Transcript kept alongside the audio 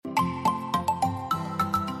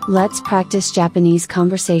Let's practice Japanese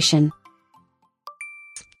conversation.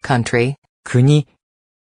 Country. 国、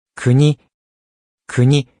国、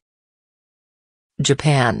国、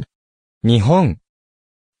Japan. 日本、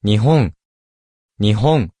日本、日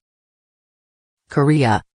本、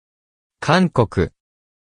Korea. 韓国、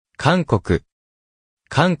韓国、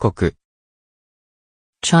韓国、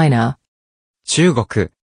China. 中国、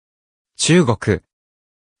中国、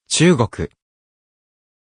中国、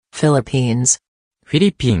Philippines. フィ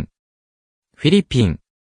リピン、フィリピン、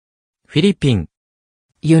フィリピン、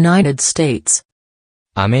United States.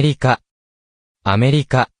 アメリカ、アメリ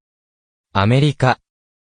カ、アメリカ、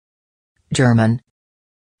German.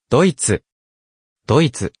 ドイツ、ド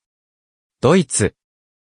イツ、ドイツ、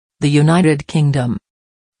The United Kingdom.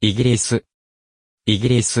 イギリス、イギ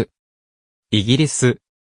リス、イギリス、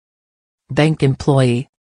Bank employee.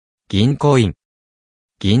 銀行員、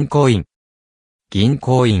銀行員、銀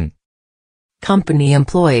行員、Company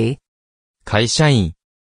employee. 会社員、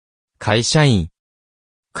会社員、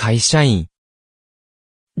会社員、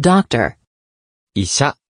Doctor. 医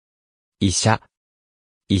者、医者、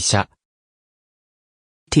医者、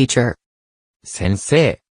Teacher. 先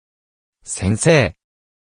生、先生、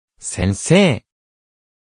先生、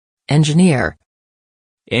Engineer.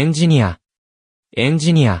 エンジニア、エン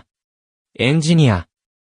ジニア、エンジニア、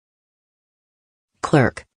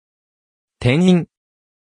Clerk. 店員、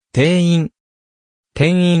店員、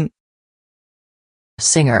店員、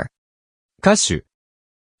Singer. 歌手、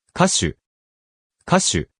歌手、歌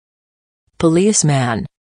手、Policeman.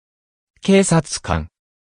 警察官、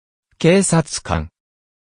警察官、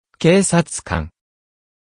警察官、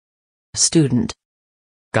Student.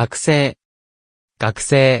 学生、学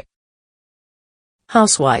生、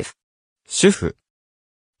Housewife. 主婦、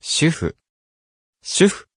主婦、主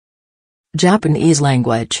婦、Japanese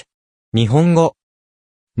language. 日本語、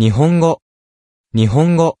日本語、日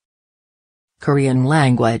本語、Korean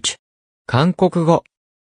language. 韓国語、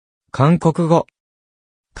韓国語、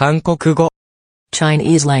韓国語、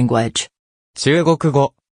Chinese language. 中国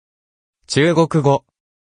語、中国語、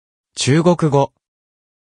中国語、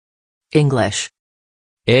English.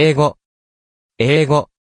 英語、英語、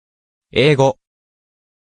英語、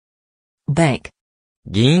Bank.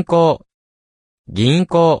 銀行、銀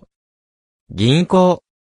行、銀行、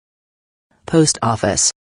Post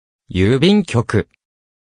office. 郵便局、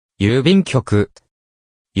郵便局、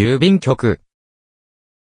郵便局、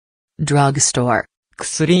Drug store.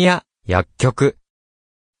 薬屋、薬局、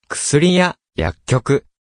薬屋、薬局、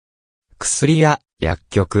薬屋、薬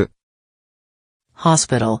局、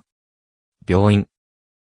Hospital. 病院、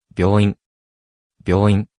病院、病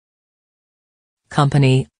院、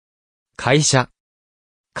Company. 会社、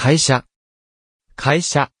会社、会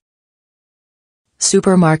社、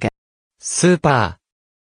Supermarket. スーパー、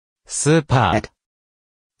スーパー、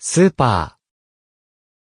スーパ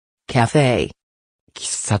Cafe. ー、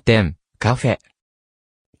喫茶店、カフェ、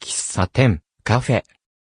喫茶店、カフェ、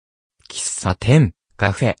喫茶店、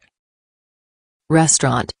カフェ、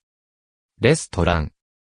Restaurant. レストラン、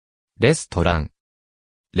レストラン、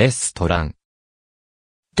レストラン、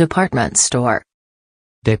Department store.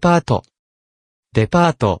 デパート、デパ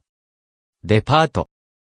ート、デパート、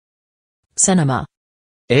Cinema.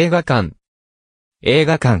 映画館、映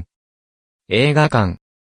画館、映画館、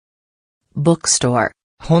Bookstore.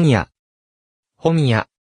 本屋、本屋、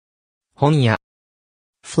本屋、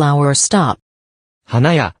 Flower stop.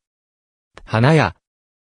 花屋、花屋、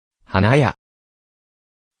花屋、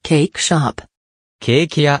 Cake shop. ケー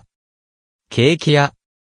キ屋、ケーキ屋、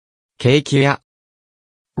ケーキ屋、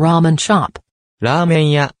 Ramen shop. ラーメ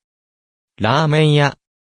ン屋、ラーメン屋、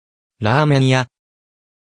ラーメン屋、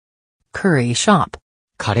 Curry shop.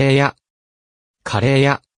 カレー屋、カレー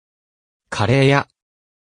屋、カレー屋、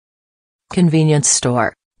 Convenience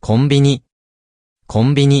store. コンビニ、コ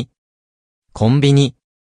ンビニ、コンビニ、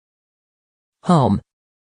 Home.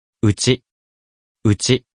 うち、う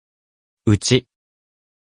ち、うち、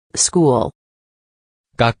 School.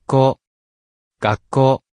 学校、学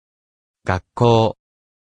校、学校、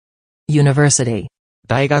 University.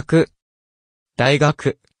 大学、大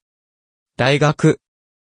学、大学、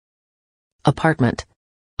 Apartment.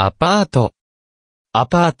 アパート、ア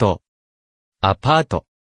パート、アパート、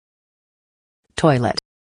 Toilet.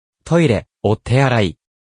 トイレ、お手洗い、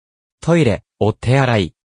トイレ、お手洗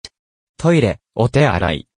い、トイレ、お手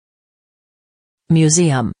洗い、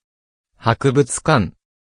 Museum. 博物館、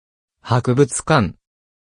博物館、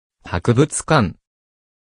博物館、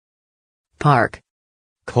 Park.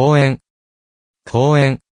 公園、公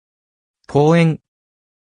園、公園、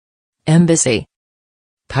 Embassy.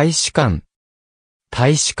 大使館、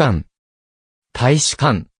大使館、大使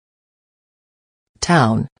館、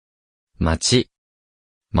 Town. 町、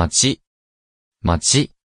町、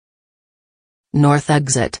町。North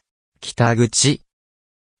exit. 北口、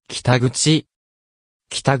北口、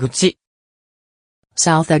北口。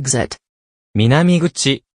South exit. 南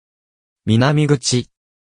口、南口、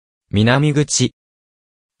南口。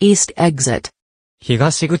East exit.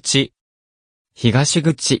 東口、東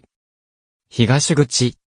口、東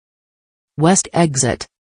口。West exit.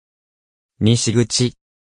 西口、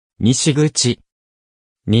西口、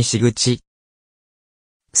西口。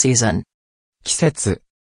Season. 季節、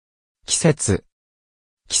季節、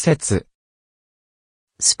季節。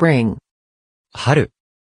Spring. 春、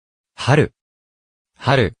春、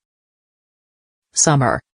春。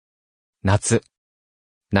Summer. 夏、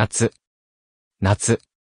夏、夏。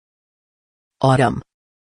Autumn.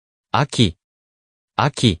 秋、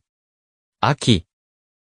秋、秋。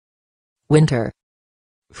Winter.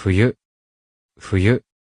 冬、冬、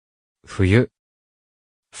冬。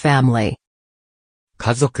Family.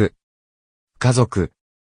 家族、家族、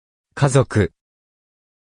家族。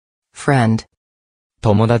Friend.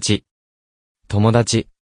 友達、友達、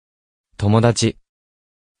友達。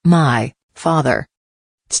My father.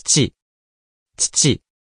 父、父、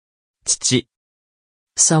父。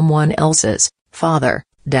Someone else's father,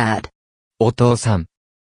 dad. お父さん、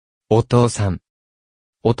お父さん、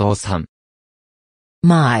お父さん。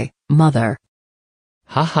My mother.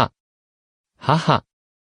 母、母、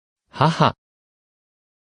母。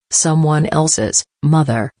Someone else's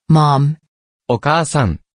mother, mom. お母さ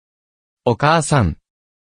ん、お母さん、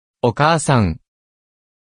お母さん。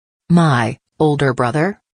My older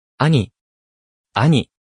brother. 兄、兄、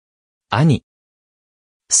兄。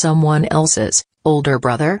Someone else's older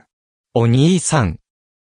brother. お兄さん、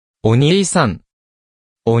お兄さん、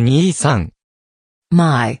お兄さん。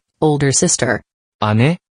My older sister.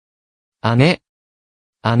 姉、姉、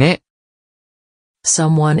姉。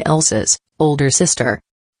Someone else's older sister.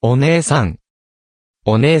 お姉さん、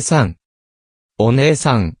お姉さん、お姉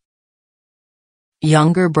さん。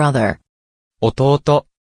Younger brother. 弟、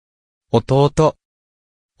弟、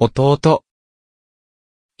弟。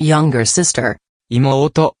Younger sister.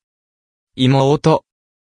 妹、妹、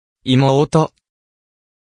妹。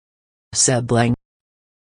Sibling.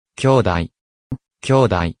 兄弟、兄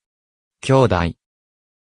弟、兄弟。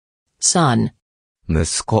Son.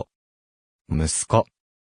 息子、息子、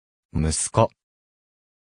息子。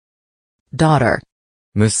Daughter.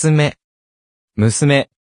 娘、娘、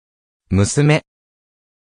娘。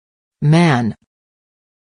Man.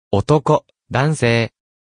 男、男性、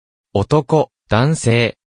男、男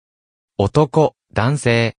性、男、男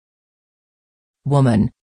性。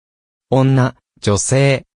Woman. 女、女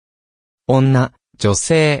性、女、女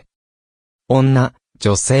性、女、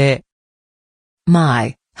女性。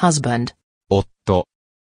My husband. 夫、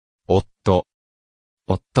夫、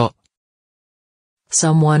夫。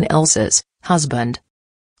Someone else's husband.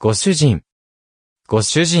 ご主人、ご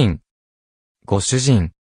主人、ご主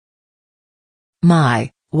人。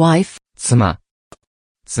My wife. 妻、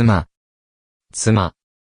妻、妻。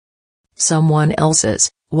Someone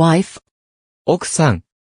else's wife. 奥さん、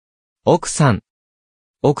奥さん、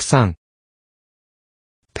奥さん。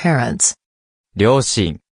Parents. 両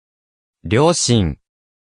親、両親、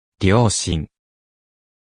両親。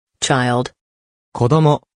Child. 子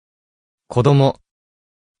供、子供、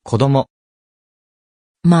子供。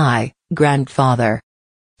My grandfather.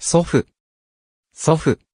 祖父、祖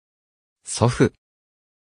父、祖父。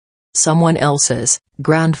Someone else's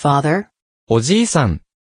grandfather. おじいさん、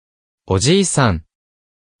おじいさん、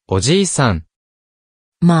おじいさん。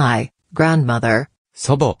My grandmother.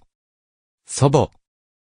 祖母、祖母、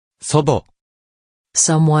祖母。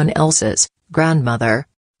Someone else's grandmother.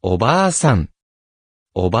 おばあさん、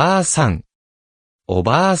おばあさん、お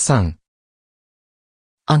ばあさん。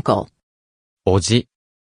Uncle. おじ、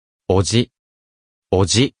おじ、お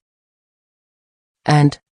じ。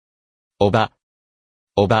And. おば、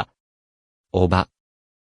おば、おば。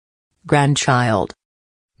Grandchild.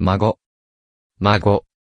 孫、孫、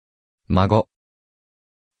孫。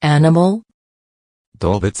Animal.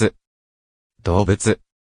 動物、動物、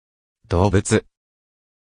動物。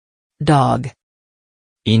Dog.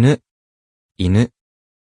 犬、犬、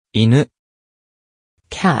犬。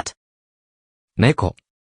Cat. 猫、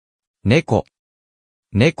猫、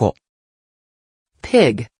猫。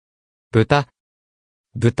Pig. 豚、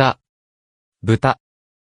豚、豚。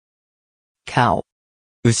Cow.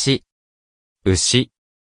 牛、牛、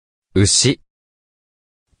牛。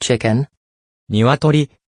Chicken. 鶏、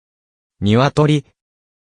鶏、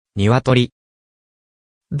鶏。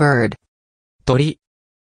Bird. 鳥、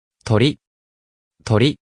鳥、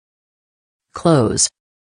鳥。Clothes.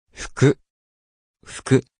 服、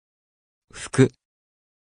服、服、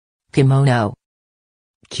 kimono,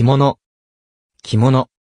 着物、着物、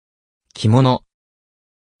着物、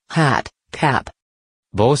 hat, cap,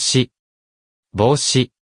 帽子、帽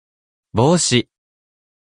子、帽子、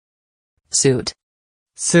 suit,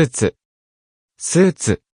 スーツ、スー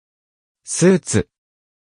ツ、スーツ、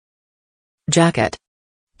 jacket,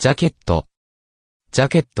 ジャケット、ジャ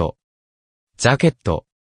ケット、ジャケット、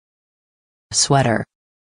 sweater,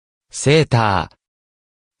 セーター、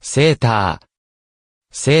セーター、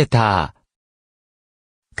セータ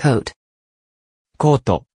ー、 coat, コー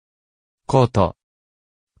ト、コート、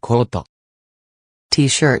コート、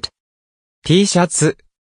 t-shirt, T シャツ、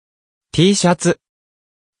T シャツ、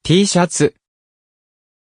T シャツ、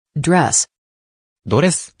 dress, ドレ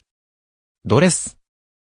ス、ドレス、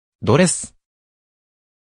ドレス、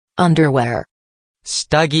 underwear,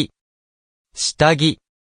 下着、下着、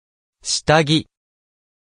下着、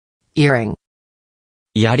 earring,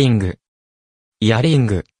 イヤリング、イヤリン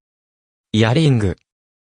グ、イヤリング、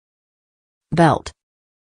 belt,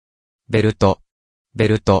 ベルト、ベ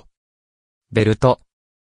ルト、ベルト、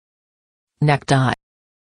 necktie,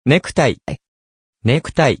 ネクタイ、ネ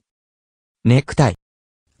クタイ、ネクタイ、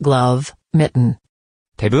 glove, mitten,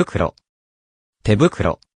 手袋、手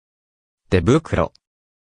袋、手袋、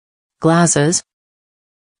 glasses,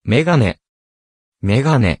 メガネ、メ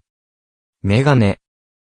ガネ、メガネ、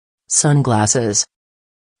 sunglasses,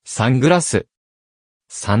 サングラス、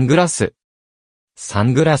サングラス、サ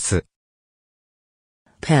ングラス、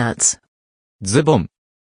 pants, ズボン、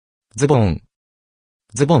ズボン、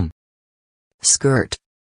ズボン、 skirt,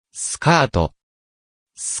 スカート、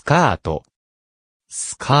スカート、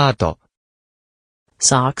スカート、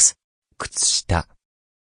 socks, 靴下、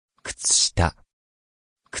靴下、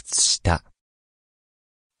靴下、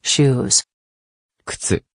 shoes,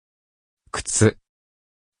 靴、靴、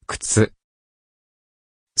靴、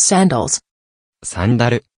 sandals, サン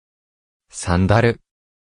ダル、サンダル、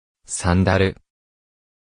サンダル、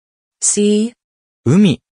 sea,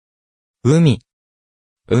 海、海、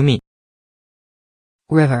海、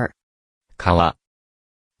 river, 川、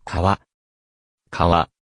川、川、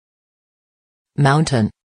 mountain,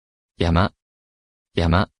 山、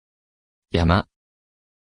山、山、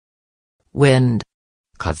 wind,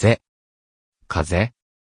 風、風、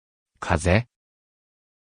風、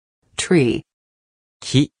 tree,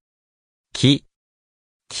 木、木、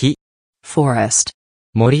木、 forest,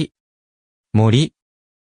 森、森、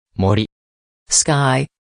森、 sky,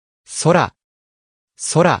 空、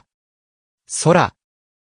空、空、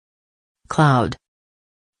 cloud,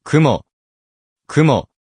 雲、雲、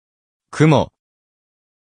雲、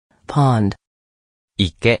 pond,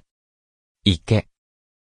 池、池、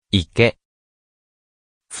池、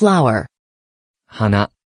 flower, 花、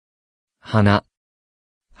花、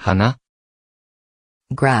花、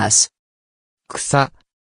 grass, 草、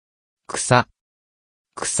草、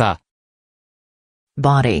草、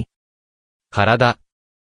 body, 体、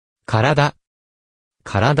体、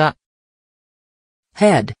体、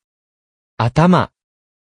 head, 頭、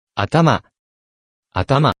頭、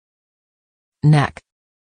頭、 neck,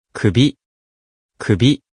 首、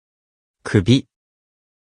首、首、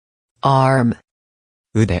 arm,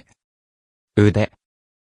 腕、腕、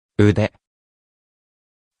腕、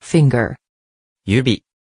 finger, 指、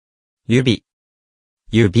指、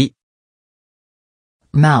指、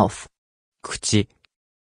 mouth, 口、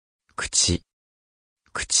口、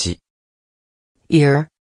口、 ear,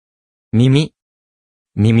 耳、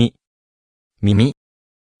耳、耳、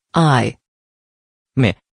 eye,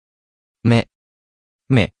 目、目、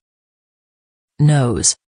目、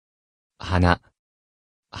 nose, 鼻、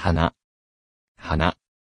鼻、鼻、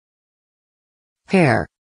 hair,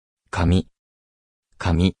 髪、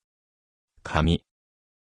髪、髪、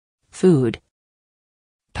 food,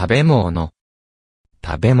 食べ物、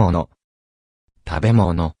食べ物、食べ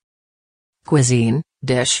物、 cuisine,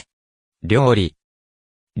 dish, 料理、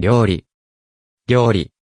料理、料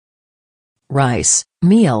理、 rice,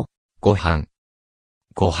 meal, ご飯、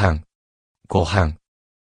ご飯、ご飯、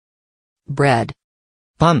 bread,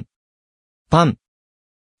 パン、パン、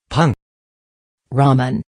パン、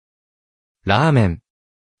 ramen, ラーメン、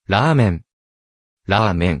ラーメン、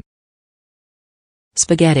ラーメン、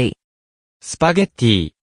 spaghetti, スパゲッテ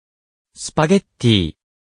ィ、スパゲッティ、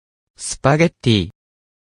スパゲッティ、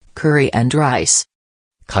 curry and rice,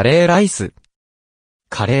 カレーライス、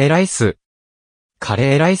カレーライス、カ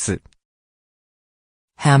レーライス、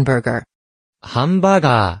 hamburger, ハンバー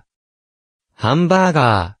ガー、ハンバー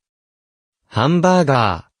ガー、ハンバー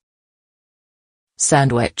ガー、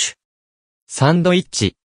 sandwich, サンドイッ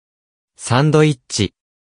チ、サンドイッチ、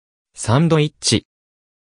サンドイッチ、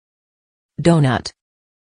 donut,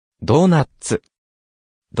 ドーナツ、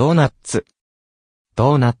ドーナツ、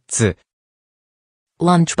ドーナツ、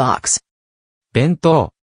 lunchbox, 弁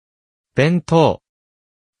当、弁当、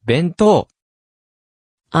弁当、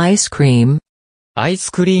 ice cream, アイ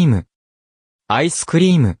スクリーム、アイスク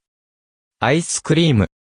リーム、アイスクリーム、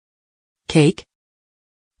 cake,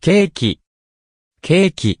 ケーキ、ケ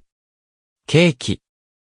ーキ、ケーキ、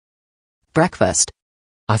 breakfast,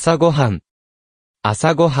 朝ごはん、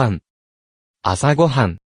朝ごはん、朝ごは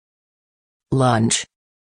ん、 lunch,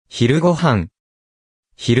 昼ごはん、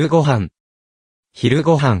昼ごはん、昼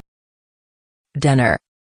ごはん、 dinner,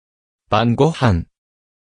 晩ごはん、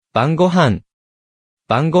晩ごはん、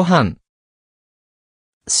晩ごはん、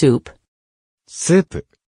 soup, スープ、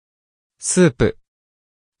スープ、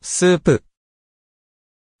スープ、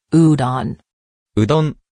 udon, うど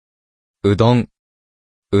ん、うどん、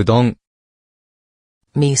うどん、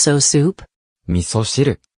 miso soup, 味噌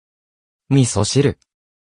汁、味噌汁、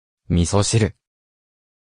味噌汁、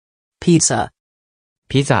 pizza,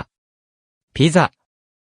 ピザ、ピザ、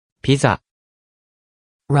ピザ、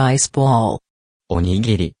 rice ball, おに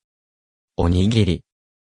ぎり、おにぎり、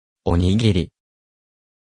おにぎり、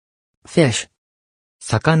 fish,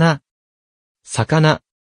 魚、魚、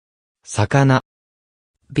魚、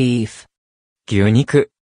 beef, 牛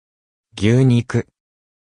肉、牛肉、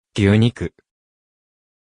牛肉、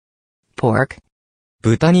 pork,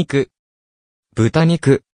 豚肉、豚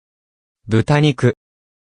肉、豚肉、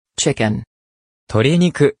 chicken, 鶏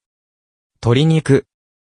肉、鶏肉、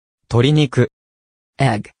鶏肉、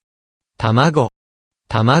 egg, 卵、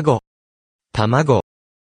卵、卵、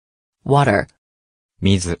 water,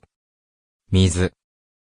 水、水、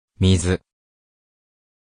水、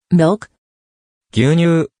 milk, 牛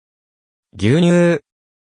乳、牛乳、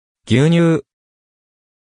牛乳、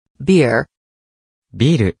 beer,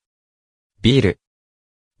 ビール、ビール、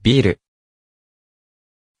ビール、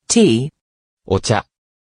 tea, お茶、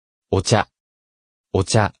お茶、お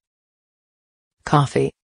茶、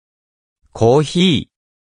 coffee, コーヒ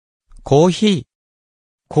ー、コーヒー、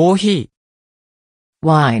コーヒー、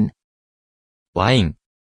 wine, ワイン、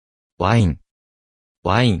ワイン、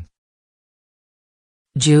ワイン、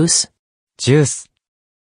 juice, ジュース、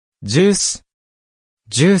ジュース、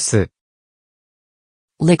ジュース、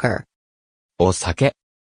 liquor, お酒、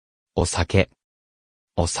お酒、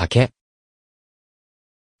お酒、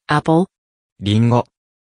 apple, リンゴ、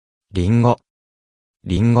リンゴ、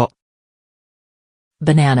リンゴ、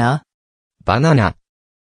 banana, バナナ、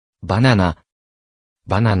バナナ、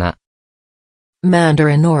バナナ、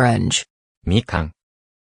 mandarin orange, みかん、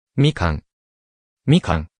みかん、み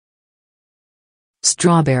かん、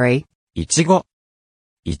 strawberry, いちご、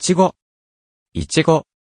いちご、いちご、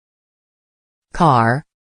 car,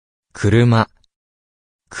 車、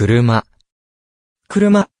車、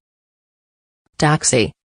車、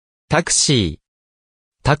 taxi, タクシ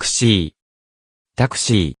ー、タクシー、タク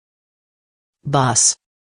シー、 bus,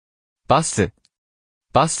 バス、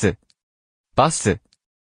バス、バス、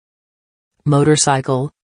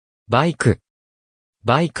 motorcycle, バイク、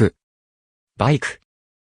バイク、バイク、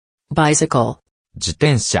 bicycle, 自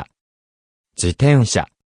転車、自転車、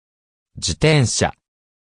自転車、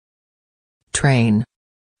 train,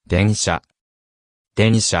 電車、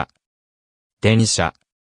電車、電車、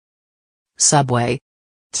 subway,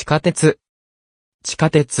 地下鉄、地下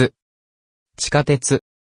鉄、地下鉄、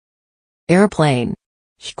 airplane,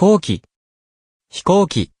 飛行機、飛行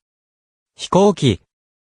機、飛行機、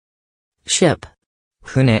 ship,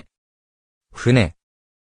 船、船、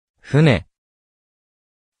船、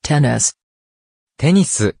 tennis, テニ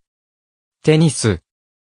ス、テニス、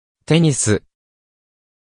テニス、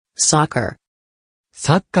 soccer,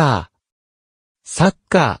 サッカー、サッ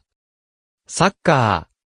カー、サッカ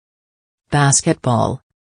ー、 basketball,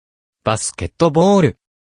 バスケットボール、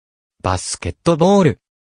バスケットボール、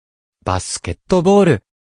バスケットボール、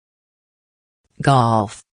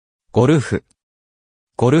 golf, ゴルフ、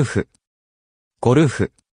ゴルフ、ゴル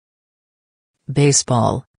フ、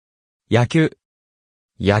 baseball, 野球、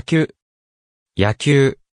野球、野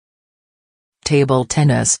球、 table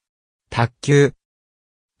tennis, 卓球、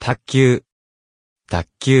卓球、卓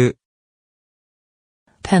球、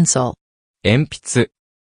 pencil, 鉛筆、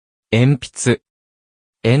鉛筆、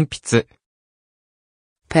鉛筆、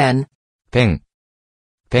 pen, ペン、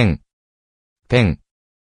ペン、ペン、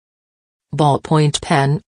 ballpoint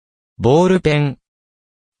pen, ボールペン、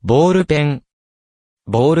ボールペン、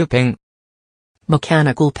ボールペン、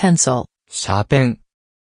 mechanical pencil, シャーペン、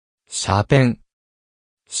シャーペン、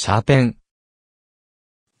シャーペン、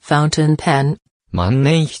 fountain pen, 万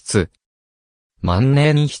年筆、万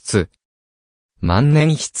年筆、万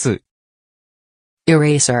年筆、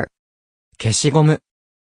 eraser, 消しゴム、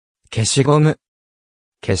消しゴム、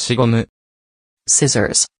消しゴム。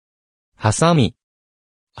scissors, ハサミ、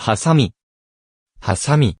ハサミ、ハ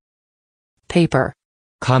サミ。paper,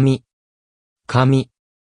 紙、紙、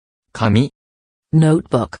紙。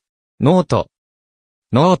notebook, ノート、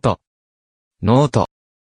ノート、ノート。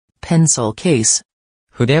pencil case,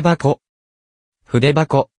 筆箱、筆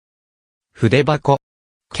箱、筆箱。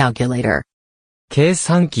calculator, 計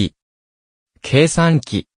算機、計算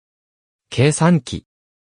機、計算機。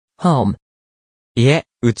home, 家、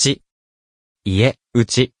うち、家、う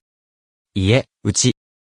ち、家、うち。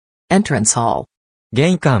entrance hall,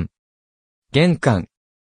 玄関、玄関、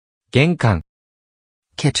玄関。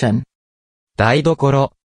kitchen, 台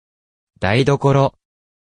所、台所、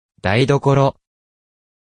台所。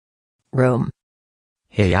room,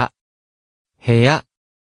 部屋、部屋、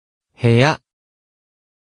部屋。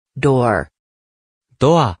door,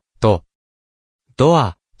 ドアと、ド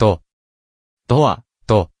アと、ドア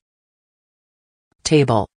と。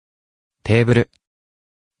table, テーブル、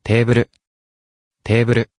テーブル、テー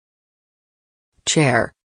ブル。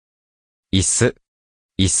chair, 椅子、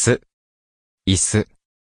椅子、椅子。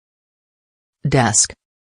desk,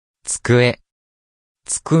 机、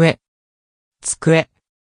机、机。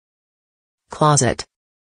closet,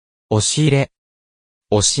 押し入れ、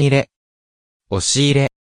押し入れ、押し入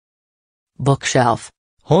れ。bookshelf,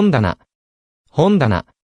 本棚、本棚、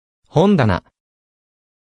本棚。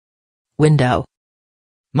window,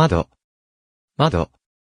 窓、窓、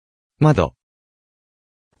窓。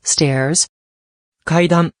stairs, 階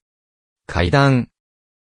段、階段、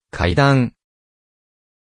階段。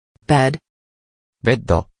bed, ベッ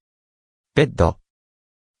ド、ベッド、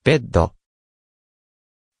ベッド。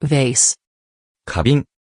vase, 花瓶、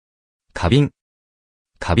花瓶、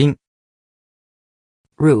花瓶。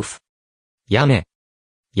roof, 屋根、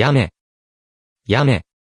屋根、屋根。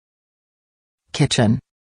kitchen,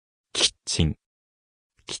 キッチン、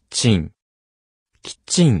キッチン、キッ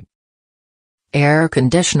チン。air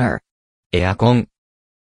conditioner, エアコン、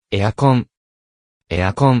エアコン、エ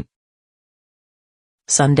アコン。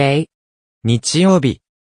Sunday, 日曜日、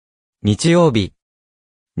日曜日、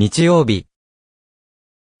日曜日。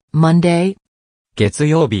Monday, 月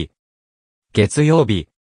曜日、月曜日、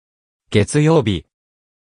月曜日。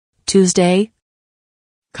Tuesday,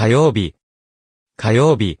 火曜日、火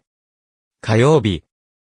曜日、火曜日。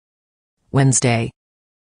Wednesday,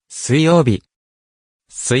 水曜日、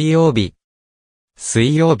水曜日、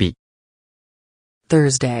水曜日。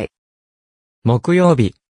Thursday, 木曜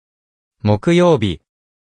日、木曜日、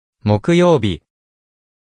木曜日。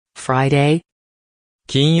Friday,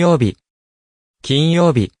 金曜日、金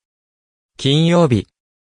曜日、金曜日。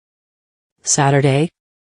Saturday,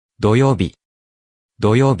 土曜日、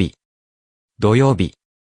土曜日、土曜日。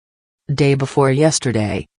day before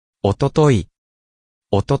yesterday, おととい、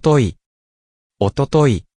おととい、おとと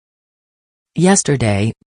い。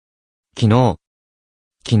yesterday, 昨日、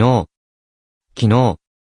昨日、昨日。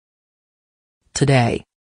today,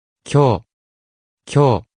 今日、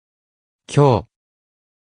今日、今日。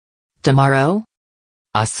tomorrow,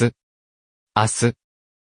 明日、明日、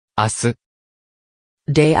明日。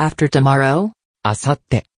day after tomorrow, あさっ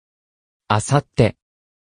て、あさって、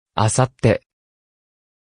あさって。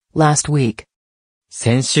last week,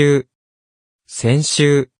 先週、先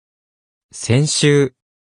週、先週。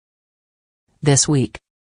this week,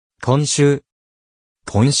 今週、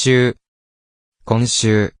今週、今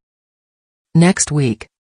週。next week,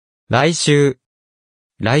 来週、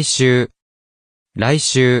来週、来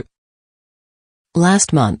週。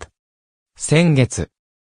last month, 先月、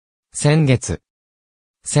先月、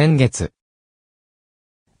先月。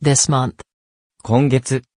this month, 今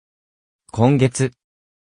月、今月、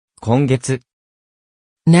今月。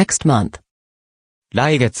next month,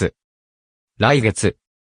 来月、来月、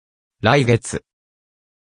来月。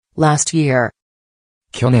last year,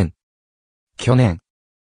 去年、去年、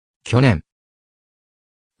去年。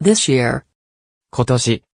this year, 今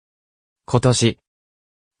年、今年、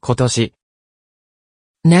今年。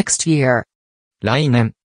next year, 来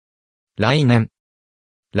年、来年、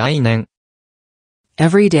来年。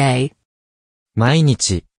every day, 毎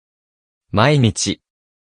日、毎日、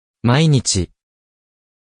毎日。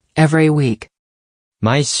every week,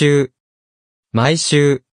 毎週、毎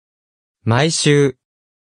週、毎週。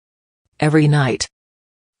every night,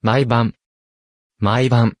 毎晩、毎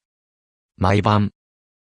晩、毎晩。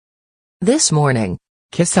this morning,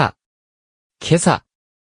 今朝、今朝、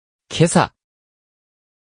今朝。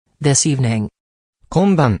this evening,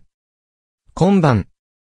 今晩、今晩、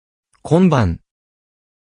今晩。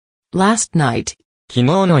last night, 昨日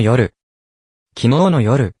の夜、昨日の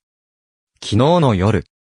夜、昨日の夜。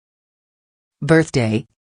birthday,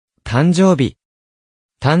 誕生日、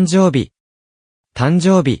誕生日、誕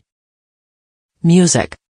生日。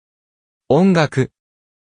music, 音楽、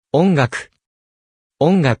音楽、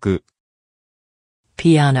音楽。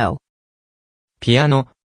piano, ピアノ、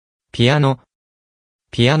ピアノ、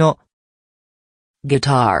ピアノ。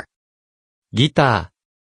guitar, ギタ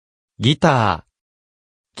ー、ギタ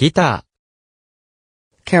ー、ギタ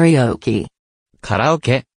karaoke, ー。カラオ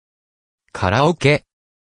ケ、カラオケ、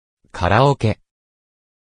カラオケ。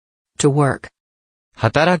to work,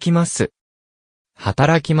 働きます、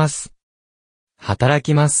働きます、働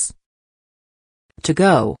きます。to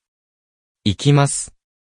go, 行きます、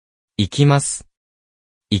行きます、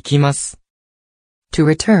行きます。to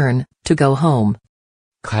return, to go home,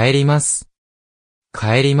 帰ります、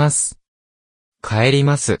帰ります、帰り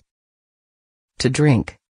ます。to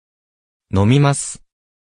drink, 飲みます、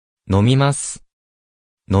飲みます、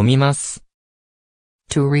飲みます。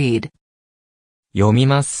to read, 読み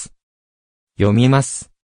ます、読みま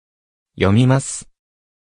す、読みます。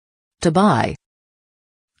to buy,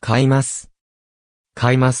 買います、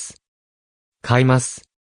買います、買います。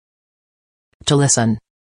to listen,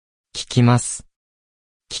 聞きます、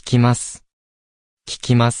聞きます、聞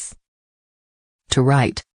きます。to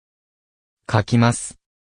write, 書きます、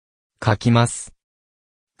書きます、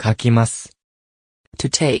書きます。to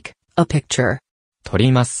take, a picture, 撮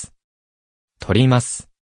ります、撮ります、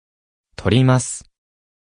撮ります。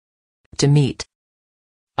to meet,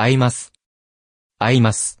 会います、会い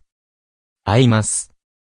ます、会います。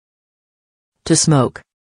to smoke,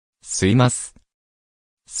 吸います、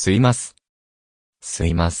吸います、吸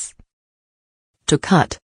います。to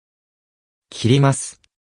cut, 切ります、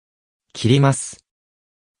切ります、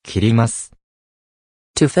切ります。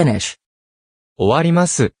to finish, 終わりま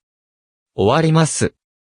す、終わります、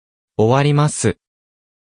終わります。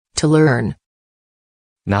to learn,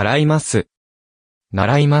 習います、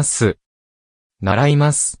習います、習い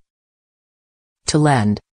ます。to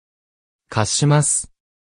lend, 貸します、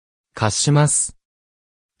貸します、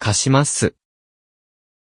貸します。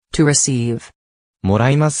to receive, もら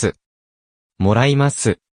います、もらいま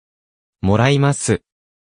す、もらいます。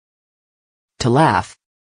to laugh,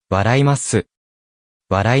 笑います、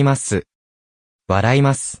笑います、笑い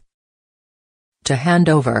ます。to hand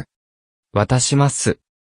over, 渡します、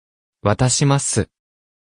渡します、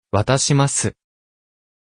渡します。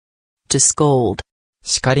to scold,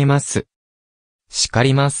 叱ります、叱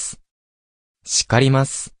ります、叱りま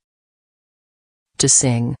す。to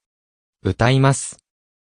sing, 歌います、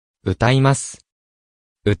歌います、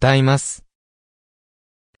歌います。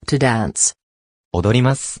to dance, 踊り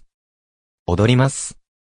ます、踊ります、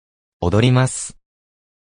踊ります。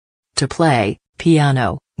to play,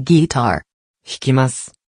 piano, guitar, 弾きま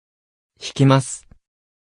す、弾きます、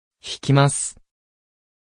弾きます。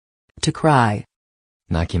to cry,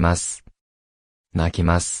 泣きます、泣き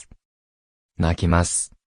ます、泣きま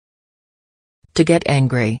す。to get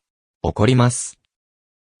angry, 怒ります、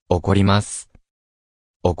怒ります、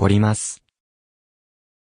怒ります。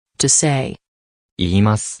to say, 言い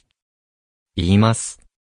ます、言います、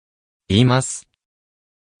言います。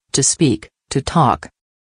to speak, to talk,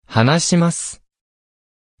 話します、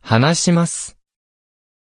話します、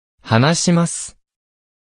話します。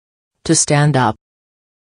to stand up,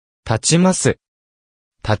 立ちます、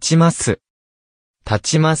立ちます、立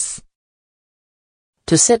ちます。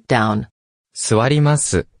to sit down, 座りま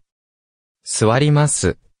す、座りま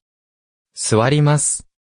す、座ります。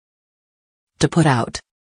to put out,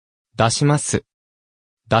 出します、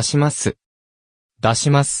出します、出し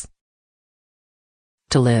ます。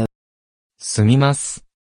to live, 住みます、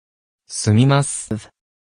住みます、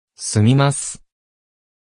住みます。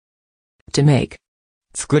to make,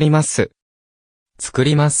 作ります、作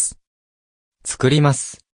ります、作りま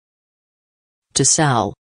す。to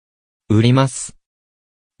sell, 売ります、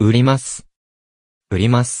売ります、売り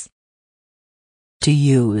ます。to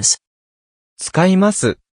use, 使いま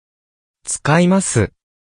す、使います、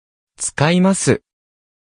使います。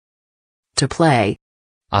to play,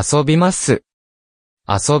 遊びます、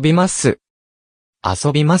遊びます、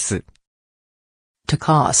遊びます。to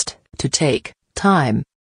cost, to take, time,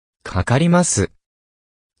 かかります、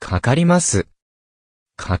かかります、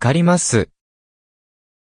かかります。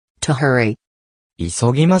to hurry,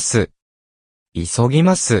 急ぎます、急ぎ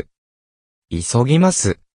ます、急ぎま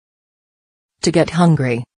す。to get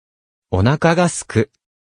hungry, お腹がすく、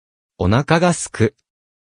お腹がすく、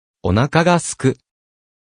お腹がすく。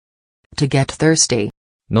to get thirsty,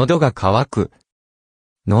 喉が渇く、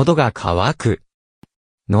喉が渇く、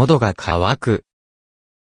喉が渇く。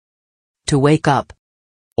to wake up,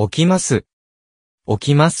 起きます、起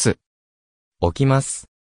きます、起きます。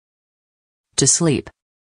to sleep,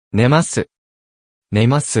 寝ます。寝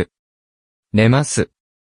ます。寝ます。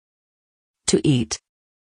To eat.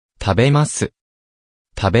 食べます。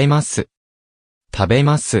食べます。食べ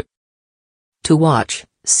ます。To watch,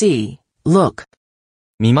 see, look.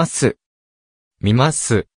 見ます。見ま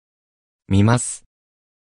す。見ます。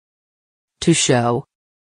To show.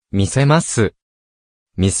 見せます。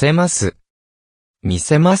見せます。見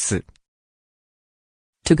せます。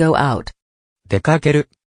To go out. 出かける。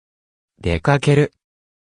出かける。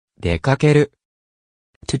出かける。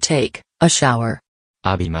To take a shower.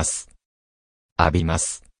 浴びます。浴びま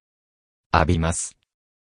す。浴びます。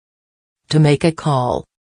To make a call.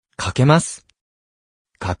 かけます。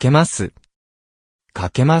かけます。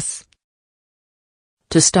かけます。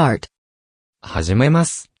To start. 始めま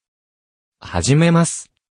す。始めま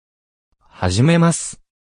す。始めます。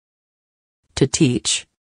To teach.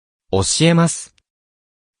 教えます。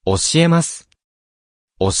教えます。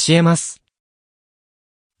教えます。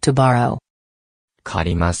To borrow.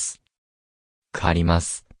 借ります。借りま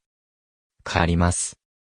す。借ります。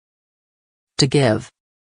To give.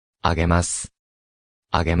 あげます。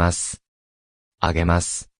あげます。あげま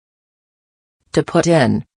す。To put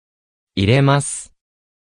in. 入れます。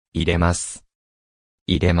入れます。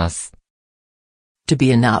入れます。To be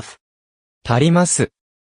enough. 足ります。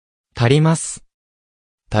足ります。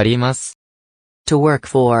足ります。To work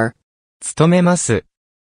for. 勤めます。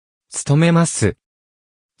勤めます。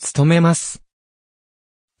勤めます。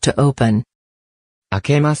To open. 開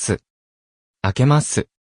けます。開けます。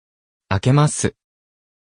開けます。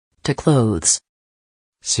To clothes.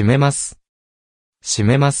 閉めます。閉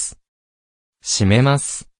めます。閉めま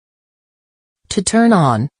す。To turn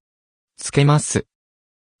on. つけます。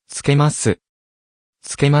つけます。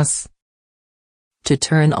つけます。To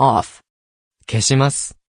turn off. 消しま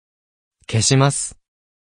す。消します。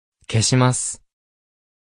消します。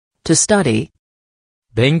To study.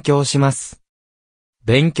 勉強します。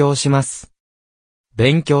勉強します。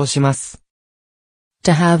勉強します。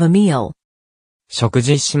To have a meal. 食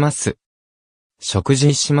事します。食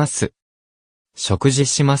事します。食事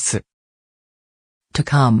します。To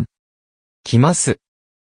come. 来ます。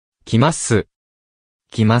来ます。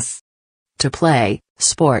来ます。To play,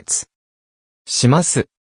 sports. します。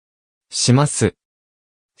します。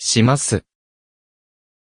します。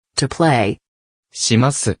To play. し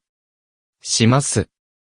ます。します。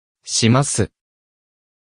します。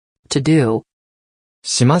To do.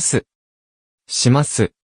 します。しま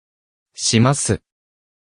す。します。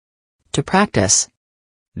To practice.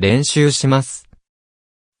 練習します。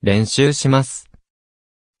練習します。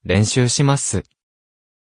練習します。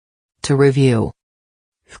To review.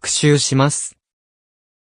 復習します。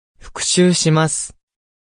復習します。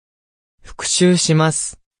復習しま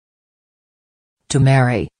す。To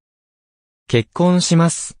marry. 結婚しま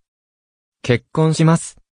す。結婚しま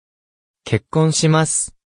す。結婚しま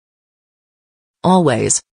す。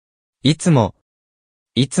Always. いつも、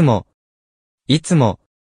いつも、いつも、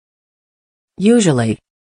Usually.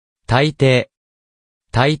 大抵、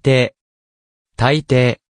大抵、大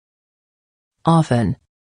抵、Often.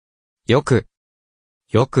 よく、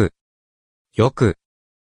よく、よく、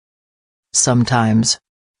Sometimes.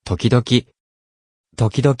 時々、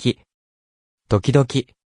時々、時々、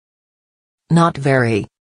 Not very.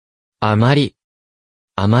 あまり、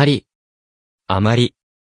あまり、あまり、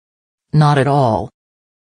 Not at all.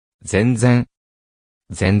 全然、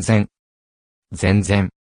全然、全然、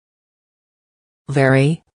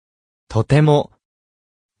 Very. とても、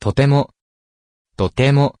とても、と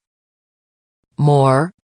ても、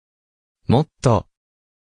 More. もっと、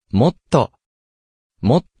もっと、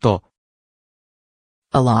もっと、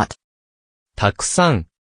 A lot. たくさん、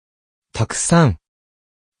たくさん、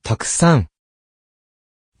たくさん、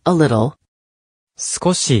 A little.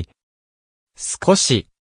 少し、少し、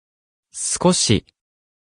少し、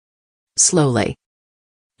 Slowly.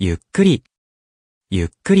 ゆっくり、ゆっ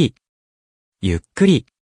くり、ゆっくり、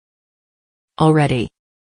 Already.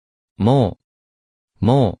 もう、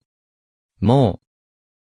もう、も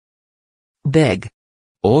う、 Big.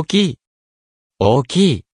 大きい、大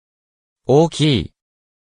きい、大きい、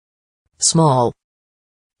 Small.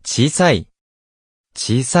 小さい、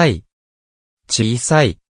小さい、小さ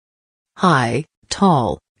い、 High.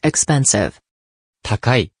 Tall. Expensive.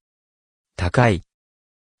 高い、高い、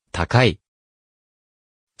高い、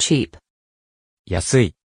 Cheap. 安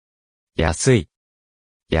い、安い、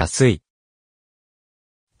安い、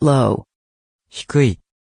 Low. 低い、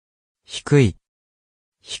低い、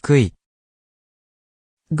低い、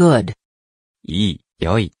 Good. いい、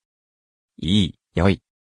良い、いい、良い、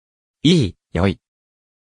いい、良い、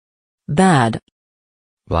 Bad.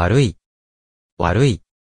 悪い、悪い、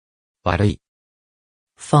悪い、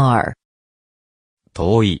far,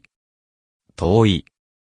 遠い、遠い、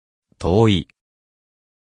遠い、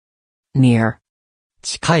 near,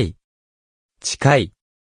 近い、近い、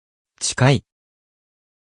近い、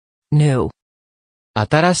 new,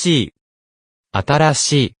 新しい、新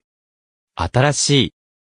しい、新しい、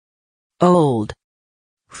 old,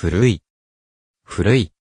 古い、古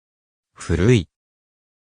い、古い、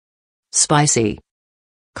 spicy,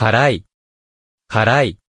 辛い、辛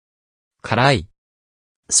い、辛い、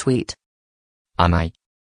 sweet, 甘い、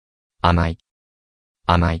甘い、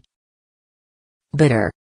甘い、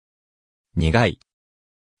 bitter, 苦い、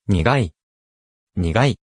苦い、苦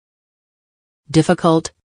い、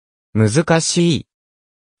 difficult, 難しい、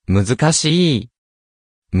難しい、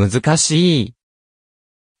難しい、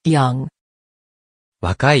 young,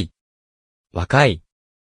 若い、若い、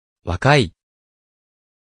若い、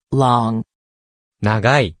 long,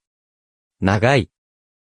 長い、長い、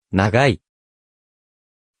長い、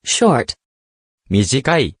 short,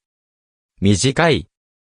 短い、短い、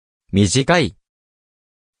短い、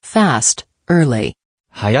 fast, early,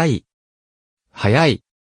 早い、早い、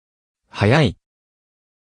早い、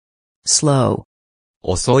 slow,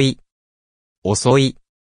 遅い、遅い、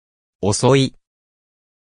遅い、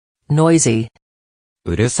 noisy,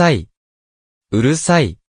 うるさい、うるさ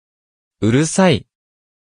い、うるさい、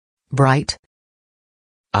 bright,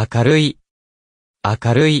 明るい、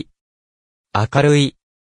明るい、明るい、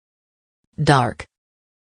 dark,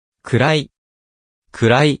 暗い、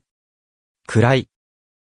暗い、暗い、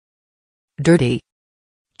 dirty,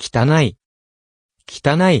 汚い、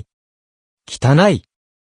汚い、汚い、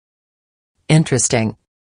 interesting,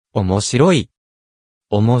 面白い、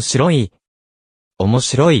面白い、面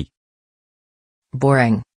白い、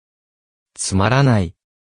 boring, つまらない、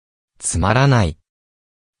つまらない、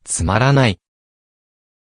つまらない、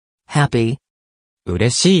 happy,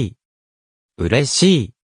 嬉しい、嬉し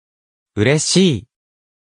い、嬉しい、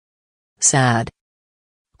 sad,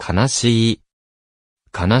 悲しい、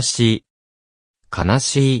悲しい、悲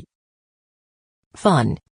しい、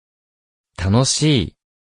 fun, 楽しい、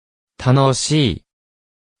楽しい、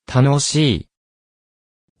楽しい、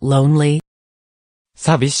 lonely,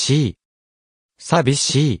 寂しい、寂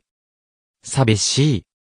しい、寂しい、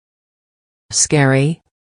 scary,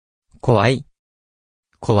 怖い、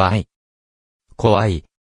怖い、怖い、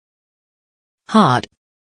 hot,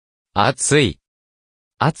 暑い、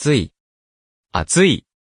暑い、暑い、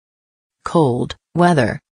 cold,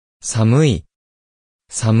 weather, 寒い、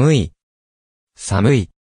寒い、寒い、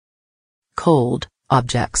 cold,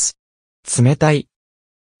 objects, 冷たい、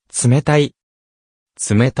冷たい、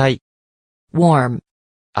冷たい、 warm,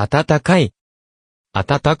 暖かい、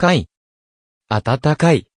暖かい、暖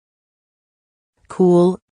かい、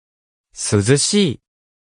 cool, 涼しい、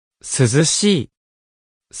涼しい、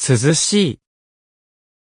涼しい、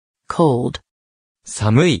 cold,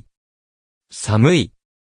 寒い、寒い、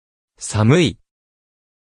寒い、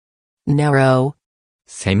 narrow,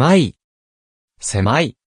 狭い、狭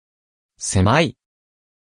い、狭い、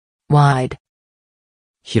 wide,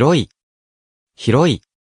 広い、広い、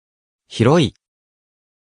広い、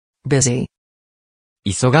 busy,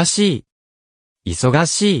 忙しい、忙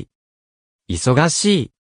しい、忙し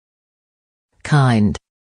い、 kind,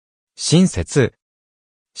 親切、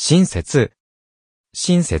親切、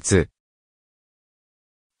親切、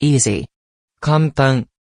 easy, 簡単、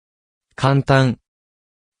簡単、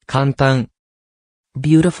簡単、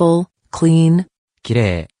 beautiful, clean, き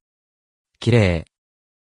れい、きれい、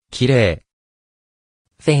きれ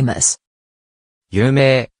い、 famous, 有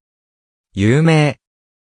名、有名、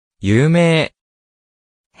有名、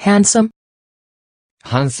 handsome,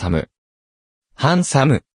 ハンサム、ハンサ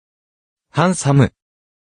ム、ハンサム、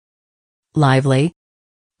 lively,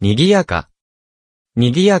 にぎやか、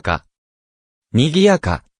にぎやか、にぎや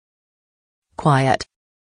か、 quiet,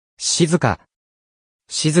 静か、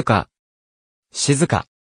静か、静か、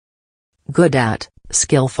 good at,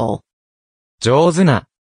 skillful, 上手な、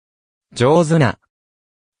上手な、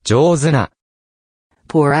上手な、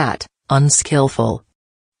 poor at, unskillful,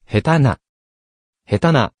 下手な、下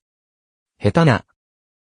手な、下手な、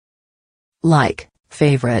 like,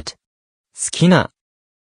 favorite, 好きな、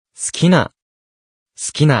好きな、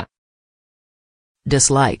好きな、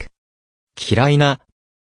 dislike, 嫌いな、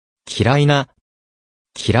嫌いな、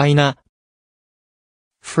嫌いな、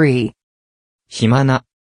 free, 暇な、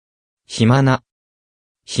暇な、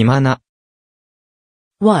暇な、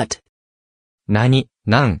 what, 何、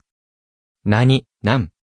なん、何、な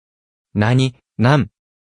ん、何、なん、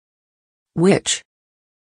 which,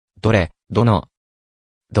 どれ、どの、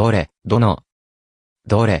どれ、どの、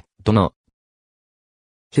どれ、どの、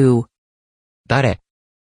 who, 誰、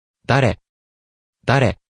誰、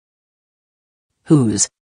誰、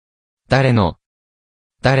 whose, 誰の、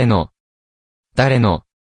誰の、誰の、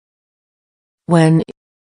 when,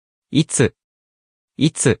 いつ、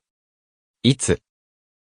いつ、いつ、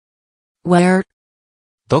 where,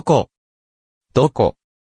 どこ、どこ、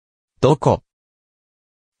どこ、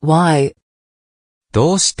 why,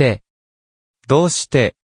 どうして、どうし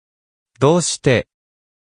て、どうして、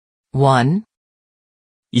 one,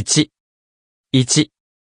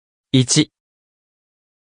 1、1、1、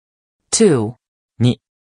 two,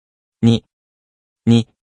 2、2、2、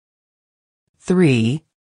 three,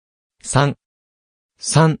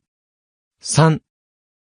 3、3、3、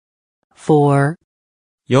 four,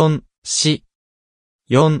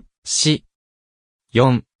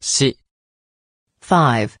 4、4、4、4、4、4、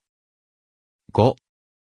 five,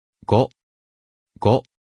 5、5、5、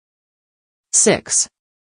 six,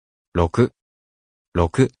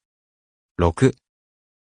 6、6、6、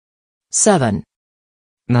 seven,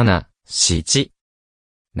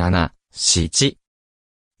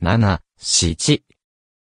 7、7、7、7、7、7、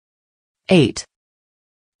 eight,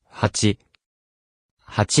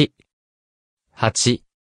 8、8、8、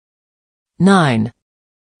 nine,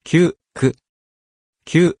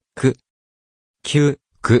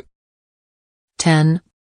 9、9、9、9、9、9、 ten,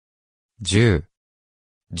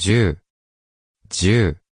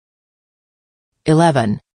 10、10、10、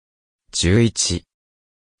 eleven,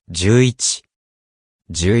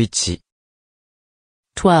 11、11、11、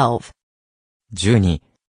 twelve,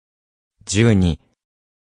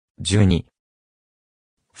 12、12、12、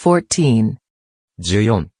 fourteen,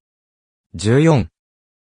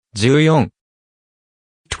 14、14、14、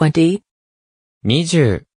 twenty,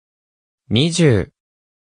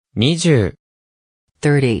 20、20、20、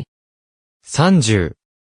 thirty,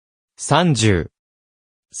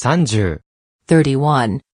 30、30、30、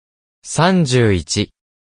 thirty-one,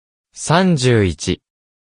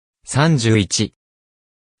 31、31、31、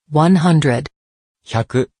 one hundred,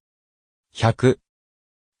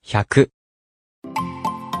 100、100、100、